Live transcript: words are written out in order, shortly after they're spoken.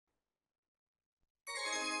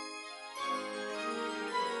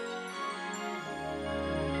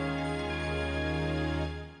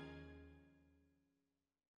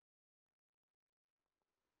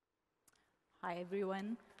Hi,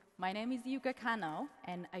 everyone. My name is Yuka Kanno,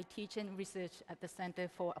 and I teach and research at the Center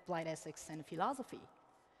for Applied Ethics and Philosophy.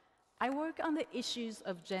 I work on the issues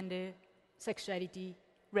of gender, sexuality,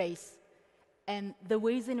 race, and the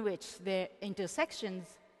ways in which their intersections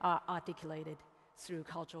are articulated through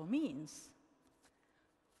cultural means.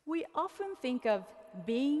 We often think of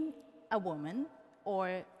being a woman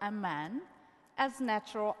or a man as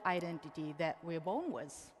natural identity that we're born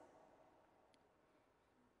with.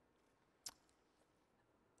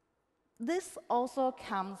 This also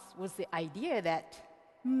comes with the idea that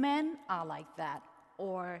men are like that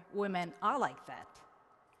or women are like that.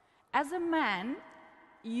 As a man,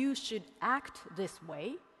 you should act this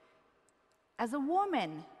way. As a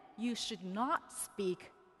woman, you should not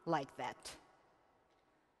speak like that.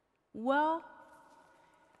 Well,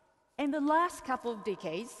 in the last couple of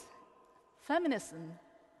decades, feminism,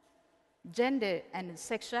 gender and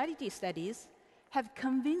sexuality studies have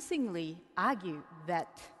convincingly argued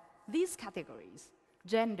that these categories,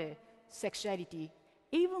 gender, sexuality,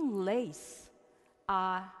 even race,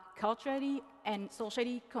 are culturally and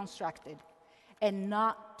socially constructed and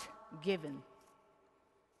not given.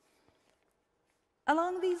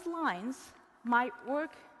 Along these lines, my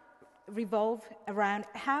work revolves around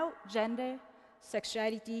how gender,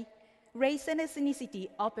 sexuality, race, and ethnicity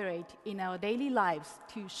operate in our daily lives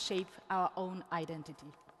to shape our own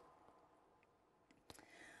identity.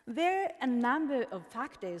 There are a number of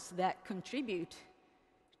factors that contribute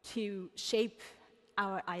to shape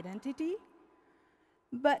our identity,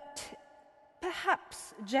 but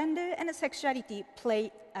perhaps gender and sexuality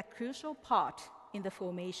play a crucial part in the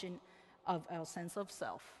formation of our sense of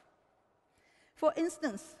self. For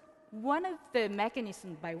instance, one of the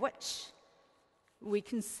mechanisms by which we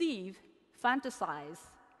conceive, fantasize,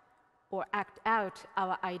 or act out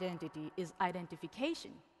our identity is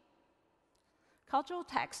identification. Cultural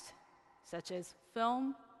texts, such as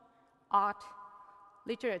film, art,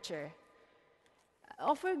 literature,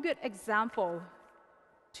 offer a good example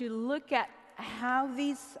to look at how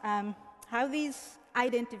these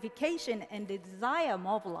identification and the desire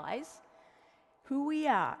mobilize who we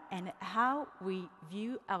are and how we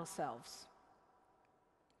view ourselves.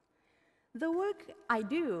 The work I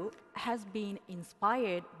do has been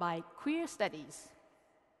inspired by queer studies.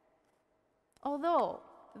 Although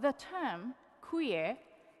the term queer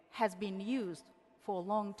has been used for a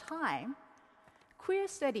long time, queer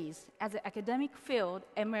studies as an academic field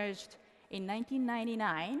emerged in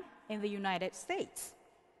 1999 in the United States.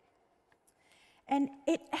 And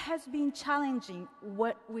it has been challenging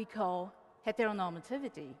what we call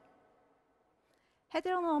heteronormativity.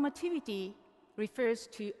 Heteronormativity refers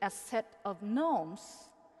to a set of norms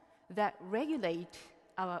that regulate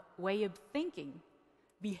our way of thinking,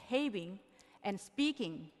 behaving, and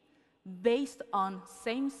speaking based on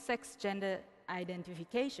same-sex gender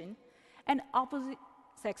identification and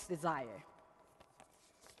opposite-sex desire.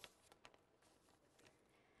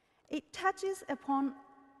 It touches upon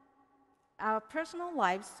our personal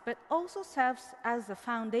lives, but also serves as the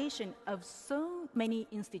foundation of so many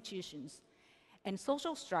institutions and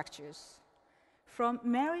social structures, from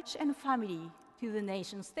marriage and family to the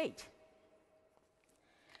nation-state.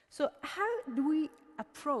 So how do we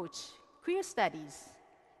approach queer studies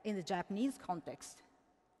in the Japanese context?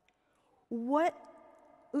 What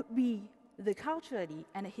would be the culturally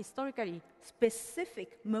and historically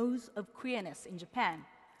specific modes of queerness in Japan?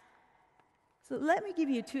 So let me give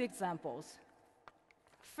you two examples.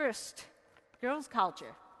 First, girls'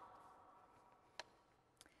 culture.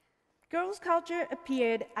 Girls' culture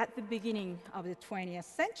appeared at the beginning of the 20th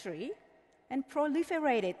century and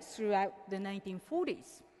proliferated throughout the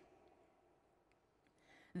 1940s.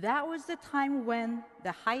 That was the time when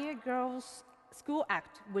the Higher Girls' School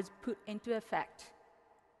Act was put into effect.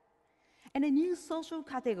 And a new social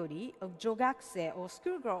category of jogakse, or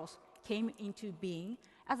schoolgirls, came into being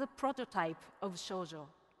as a prototype of shoujo,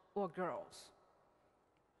 or girls.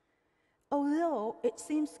 Although it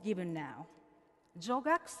seems given now,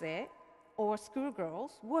 jogakse, or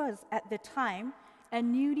schoolgirls, was at the time a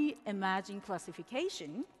newly emerging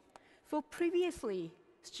classification, for previously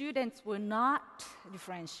students were not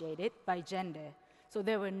differentiated by gender, so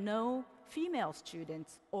there were no female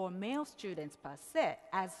students or male students per se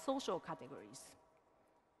as social categories.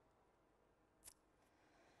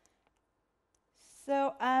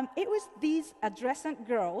 So it was these adolescent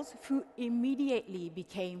girls who immediately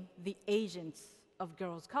became the agents of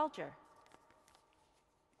girls' culture.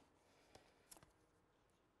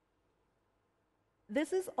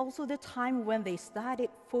 This is also the time when they started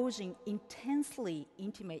forging intensely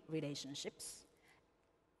intimate relationships.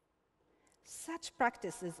 Such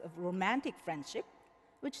practices of romantic friendship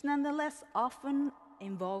which nonetheless often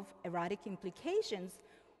involve erotic implications,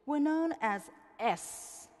 were known as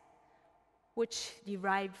S, which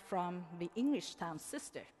derived from the English term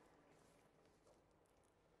sister.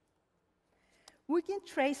 We can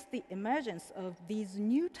trace the emergence of these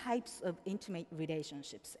new types of intimate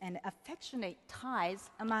relationships and affectionate ties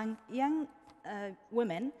among young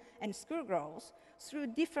women and schoolgirls through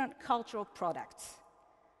different cultural products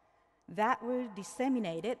that were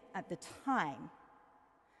disseminated at the time,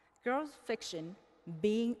 girls' fiction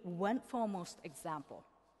being one foremost example.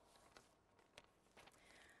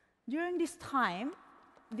 During this time,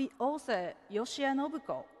 the author Yoshia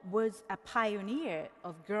Nobuko was a pioneer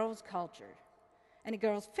of girls' culture and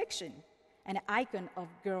girls' fiction, an icon of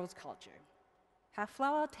girls' culture. Her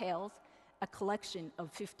Flower Tales, a collection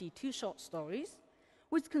of 52 short stories,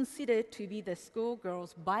 was considered to be the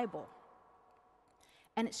schoolgirl's Bible.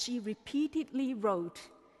 And she repeatedly wrote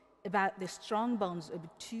about the strong bonds of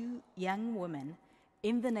two young women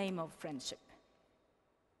in the name of friendship.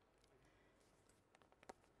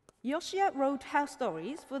 Yoshia wrote her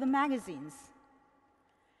stories for the magazines,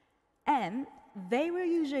 and they were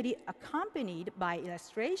usually accompanied by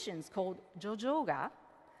illustrations called jojoga,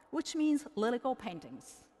 which means lyrical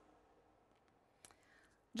paintings.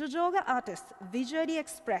 Jojoga artists visually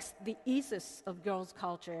expressed the ethos of girls'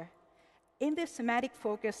 culture in their thematic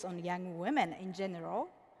focus on young women in general,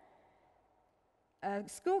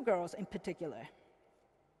 schoolgirls in particular.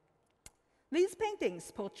 These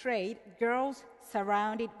paintings portrayed girls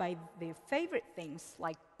surrounded by their favorite things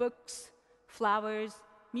like books, flowers,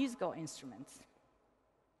 musical instruments.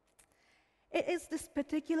 It is this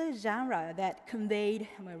particular genre that conveyed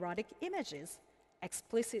erotic images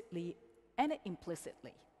explicitly and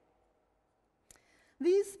implicitly.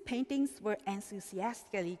 These paintings were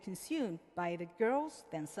enthusiastically consumed by the girls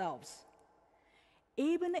themselves.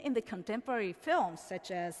 Even in the contemporary films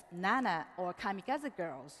such as Nana or Kamikaze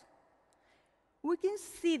Girls, we can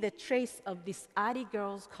see the trace of this early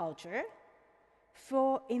girls' culture,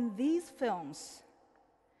 for in these films,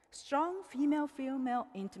 strong female-female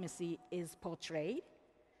intimacy is portrayed,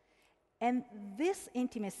 and this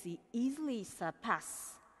intimacy easily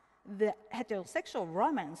surpasses the heterosexual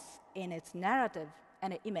romance in its narrative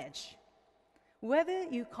and image, whether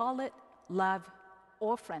you call it love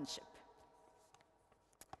or friendship.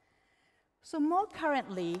 So more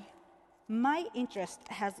currently, my interest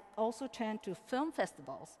has also turned to film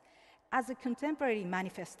festivals as a contemporary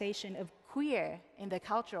manifestation of queer in the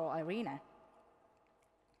cultural arena.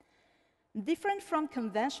 Different from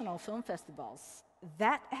conventional film festivals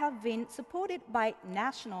that have been supported by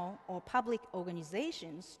national or public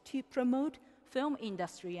organizations to promote film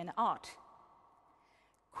industry and art,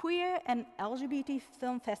 queer and LGBT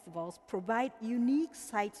film festivals provide unique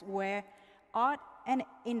sites where art and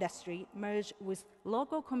industry merge with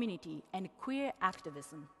local community and queer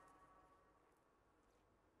activism.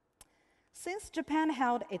 Since Japan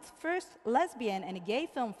held its first lesbian and gay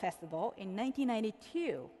film festival in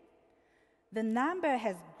 1992, the number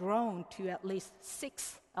has grown to at least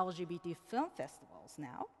 6 LGBT film festivals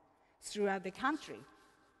now throughout the country.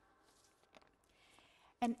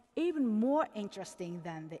 And even more interesting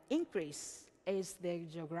than the increase is the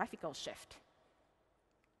geographical shift.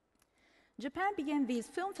 Japan began these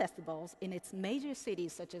film festivals in its major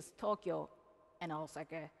cities such as Tokyo and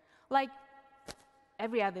Osaka, like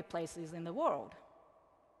every other places in the world.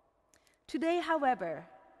 Today, however,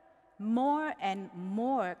 more and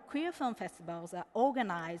more queer film festivals are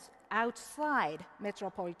organized outside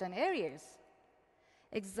metropolitan areas.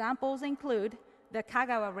 Examples include the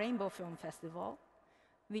Kagawa Rainbow Film Festival,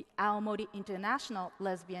 the Aomori International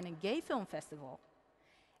Lesbian and Gay Film Festival,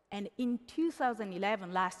 and in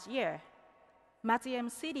 2011, last year, Matsuyama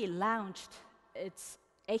City launched its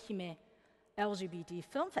Ehime LGBT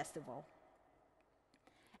Film Festival.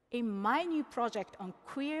 In my new project on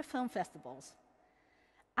queer film festivals,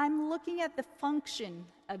 I'm looking at the function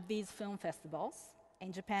of these film festivals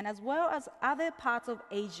in Japan as well as other parts of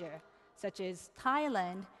Asia, such as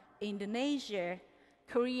Thailand, Indonesia,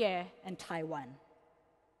 Korea, and Taiwan.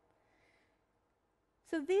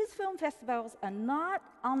 So these film festivals are not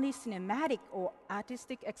only cinematic or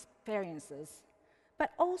artistic experiences,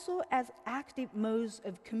 but also as active modes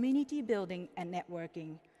of community building and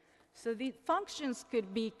networking. So the functions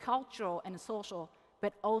could be cultural and social,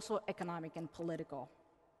 but also economic and political.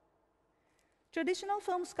 Traditional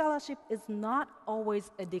film scholarship is not always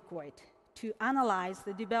adequate to analyze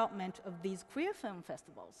the development of these queer film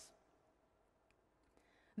festivals.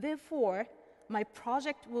 Therefore, my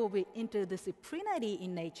project will be interdisciplinary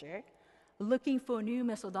in nature, looking for new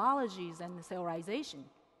methodologies and theorization.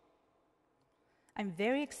 I'm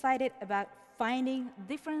very excited about finding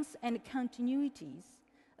difference and continuities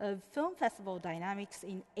of film festival dynamics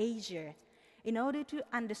in Asia in order to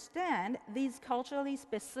understand these culturally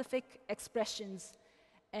specific expressions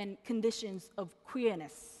and conditions of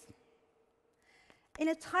queerness. In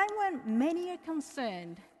a time when many are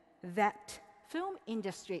concerned that film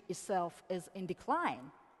industry itself is in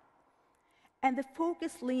decline, and the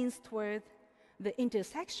focus leans toward the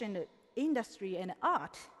intersection of industry and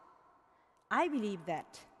art, I believe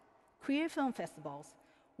that queer film festivals,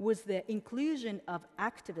 with the inclusion of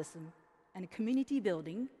activism and community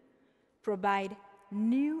building, provide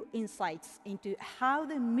new insights into how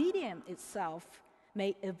the medium itself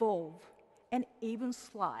may evolve and even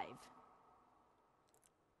thrive.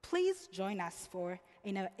 Please join us for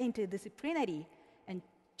an interdisciplinary and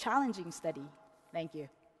challenging study. Thank you.